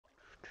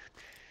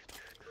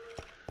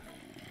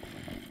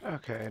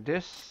Okay,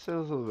 this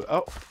is...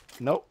 Oh,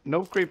 no,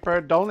 no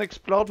creeper. Don't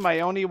explode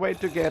my only way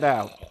to get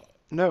out.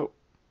 No,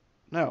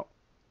 no.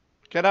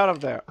 Get out of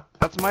there.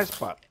 That's my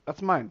spot.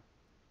 That's mine.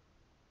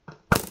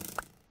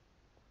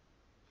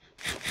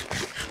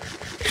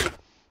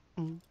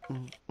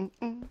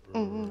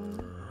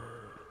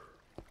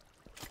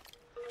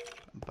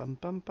 Bum,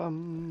 bum,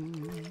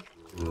 bum.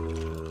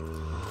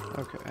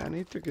 Okay, I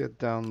need to get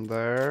down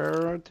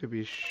there to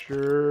be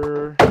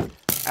sure.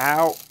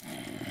 Ow.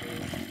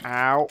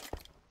 Ow.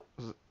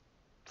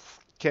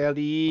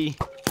 Skelly.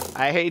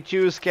 I hate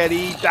you,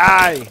 Skelly.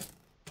 Die.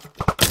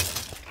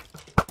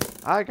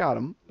 I got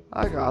him.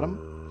 I got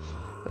him.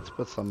 Let's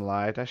put some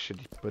light. I should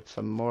put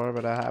some more,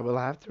 but I will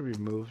have to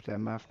remove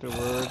them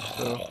afterwards.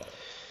 So,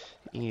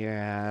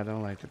 yeah, I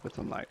don't like to put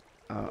some light.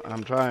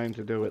 I'm trying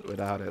to do it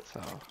without it,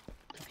 so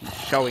to be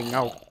showing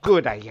how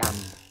good I am.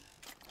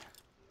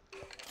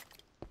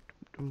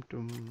 Dum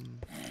dum.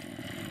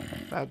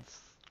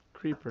 That's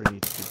creeper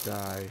needs to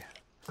die.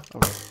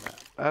 Okay,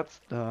 that's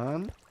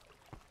done.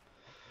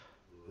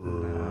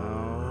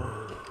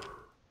 Now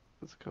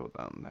let's go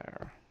down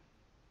there.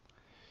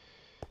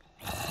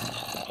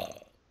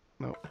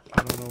 No,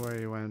 I don't know where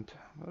he went,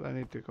 but I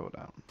need to go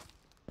down.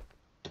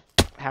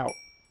 How?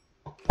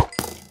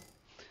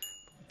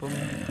 Boom.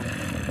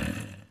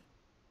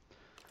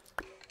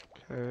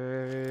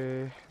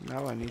 Okay,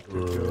 now I need to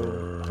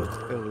go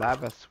put the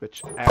lava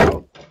switch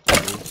out.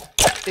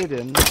 It's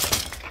hidden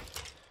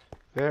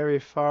very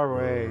far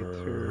away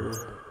through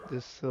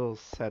this little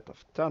set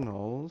of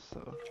tunnels,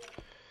 so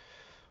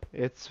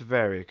it's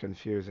very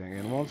confusing.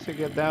 And once you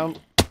get down,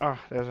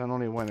 there's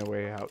only one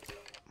way out.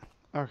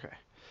 Okay.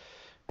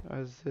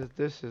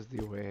 This is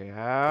the way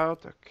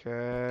out.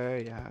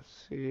 Okay, yeah,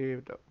 see,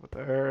 over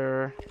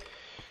there.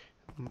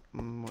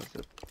 Was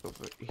it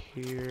over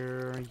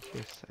here?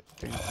 Yes, I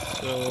think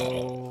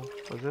so.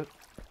 Was it?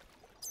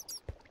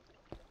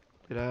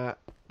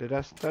 Did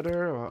I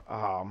stutter? Or,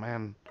 oh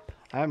man,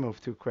 I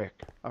moved too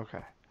quick.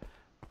 Okay,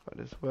 go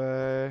this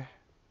way.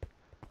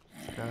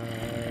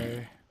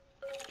 Sky,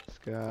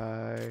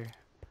 sky.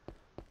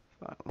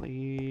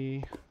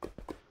 Finally,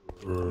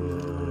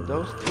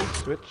 those two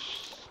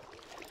switches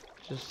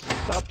just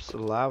stops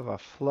lava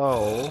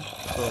flow,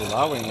 so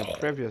allowing a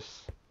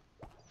previous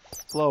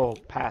flow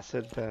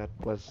passage that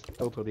was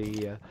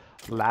totally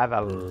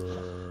lava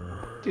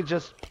to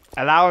just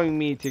allowing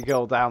me to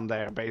go down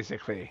there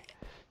basically.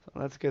 So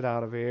let's get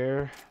out of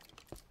here.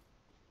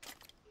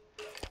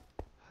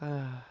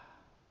 And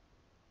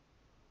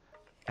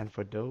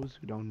for those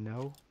who don't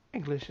know,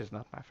 English is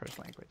not my first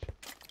language.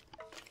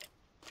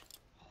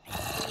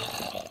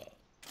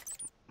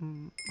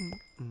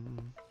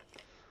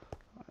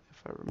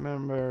 If I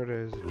remember,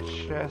 there's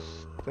a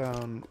chest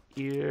down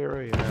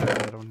here. Yeah,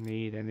 I don't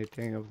need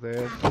anything of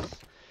this.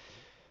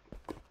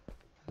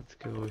 Let's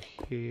go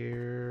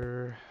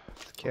here.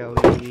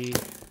 Skelly.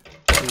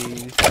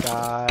 Please,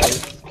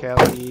 guys.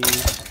 Skelly.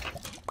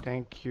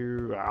 Thank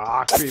you.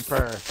 Ah,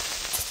 creeper.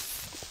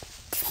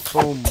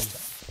 Boom.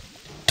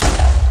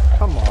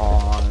 Come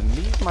on.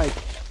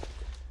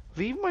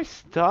 Leave my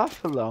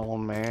stuff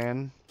alone,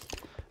 man.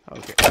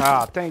 Okay.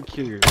 Ah, thank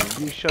you.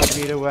 You showed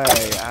me the way.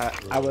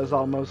 I was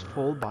almost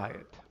fooled by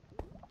it.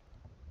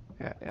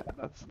 Yeah,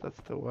 that's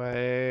the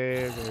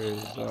way.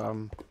 There's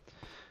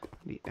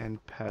the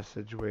end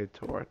passageway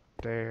toward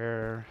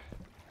there.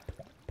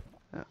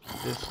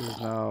 This is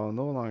now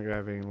no longer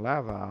having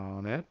lava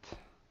on it.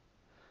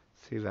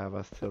 See,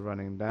 lava still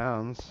running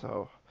down,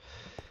 so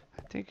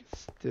I think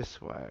it's this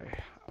way.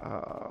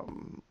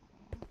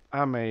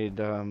 I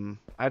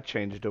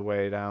changed the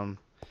way down,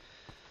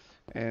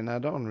 and I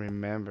don't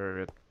remember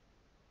it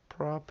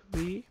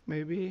properly,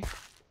 maybe,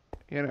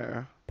 you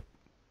know.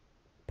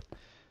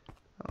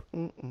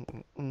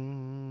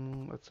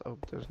 Let's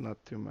hope there's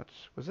not too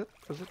much. Was it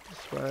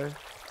this way?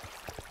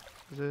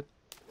 Is it?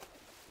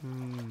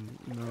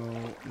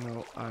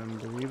 No, I'm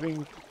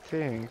believing to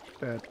think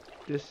that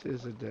this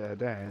is a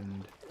dead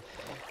end.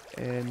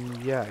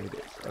 And yeah, it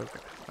is. Okay,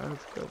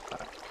 let's go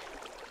back.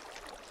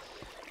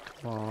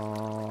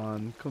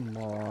 Come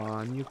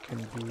on, you can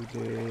do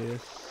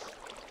this.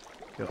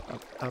 Go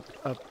up.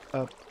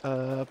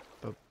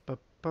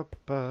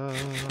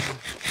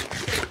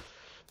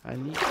 I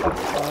need to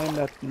find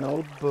that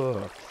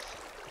notebook.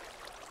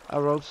 I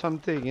wrote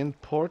something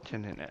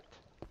important in it.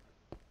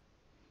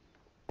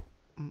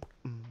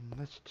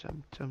 Let's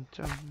jump.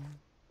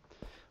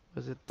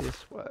 Was it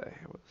this way?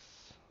 It was.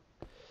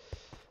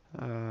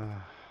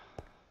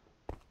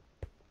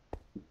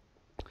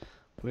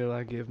 Will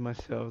I give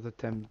myself the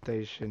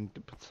temptation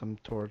to put some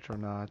torch or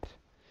not?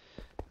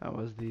 That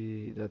was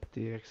the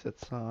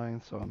exit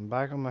sign. So I'm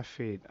back on my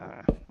feet.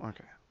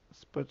 Okay.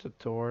 Let's put the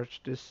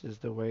torch. This is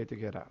the way to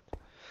get out.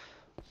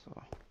 So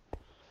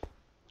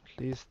at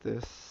least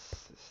this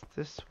is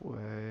this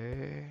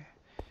way.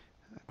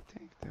 I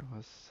think there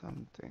was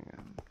something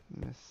I'm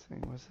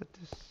missing. Was it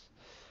this?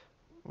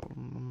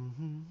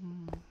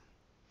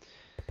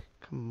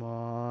 Come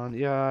on.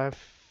 Yeah, I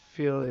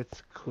feel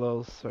it's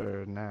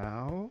closer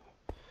now.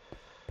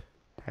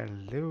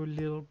 Hello,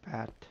 little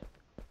bat.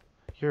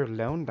 You're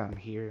alone down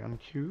here,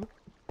 aren't you?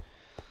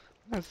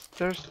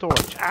 There's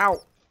storage.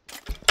 Ow!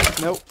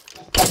 Nope.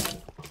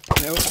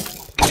 Nope.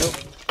 Nope.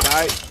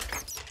 Die.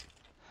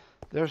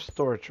 There's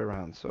storage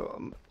around,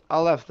 so I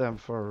left them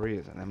for a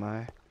reason, am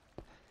I?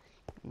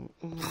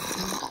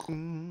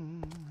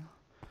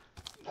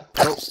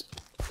 Nope.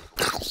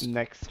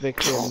 Next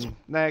victim.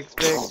 Next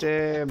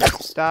victim.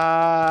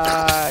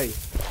 Die.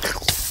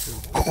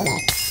 Boom.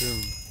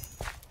 Boom.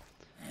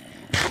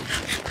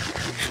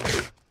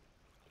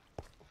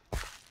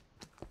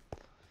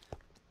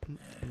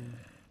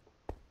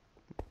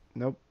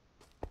 Nope.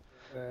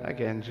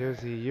 Again,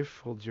 Josie, you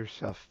fooled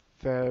yourself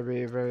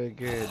very, very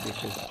good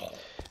because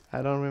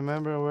I don't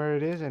remember where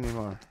it is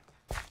anymore.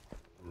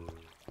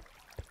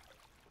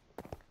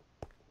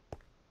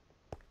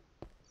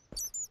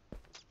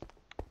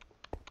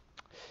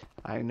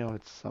 I know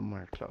it's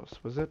somewhere close.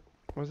 Was it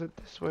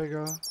this way,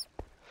 girl?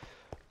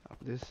 Oh,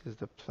 this is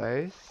the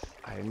place.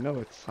 I know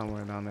it's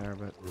somewhere down there,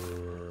 but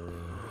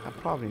I'm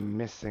probably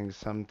missing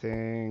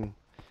something.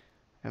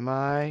 Am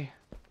I?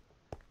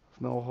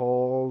 No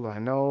hole. I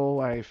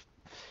know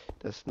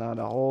that's not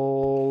a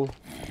hole.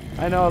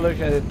 I know I looked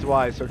at it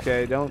twice,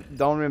 okay?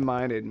 Don't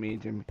remind it me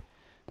to me.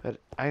 But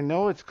I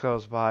know it's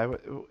close by.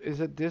 Is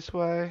it this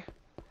way?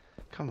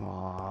 Come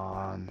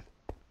on.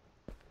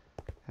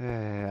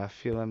 I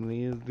feel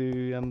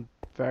I'm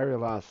very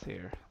lost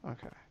here.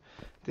 Okay.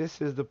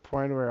 This is the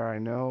point where I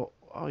know.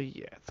 Oh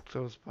yeah, it's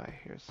close by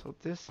here. So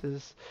this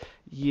is,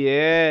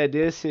 yeah,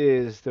 this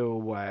is the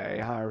way.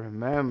 I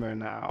remember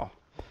now.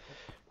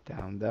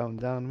 Down, down,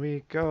 down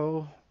we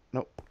go.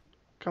 Nope.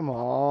 Come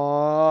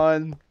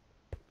on.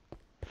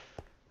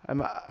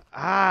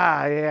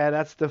 Yeah,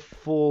 that's the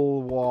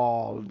full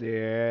wall.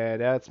 Yeah,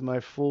 that's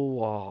my full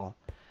wall.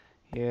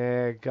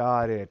 Yeah,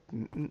 got it.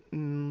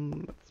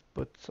 Let's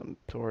put some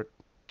torch.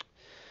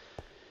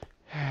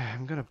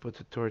 I'm gonna put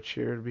the torch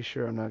here to be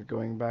sure I'm not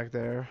going back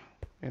there.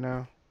 You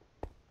know?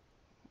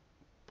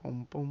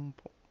 Boom, boom,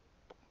 boom.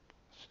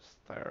 It's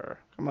just there.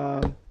 Come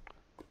on.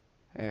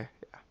 Yeah.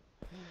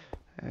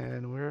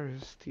 And where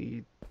is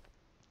the...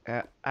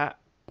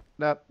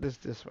 Not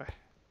this way.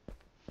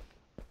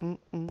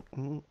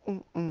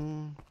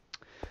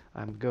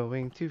 I'm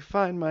going to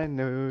find my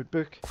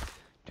notebook.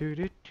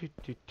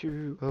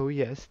 Oh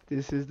yes,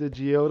 this is the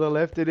geode I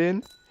left it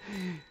in.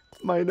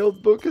 My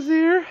notebook is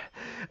here.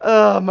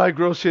 My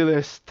grocery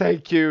list.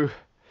 Thank you.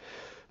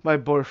 My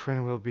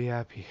boyfriend will be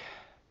happy.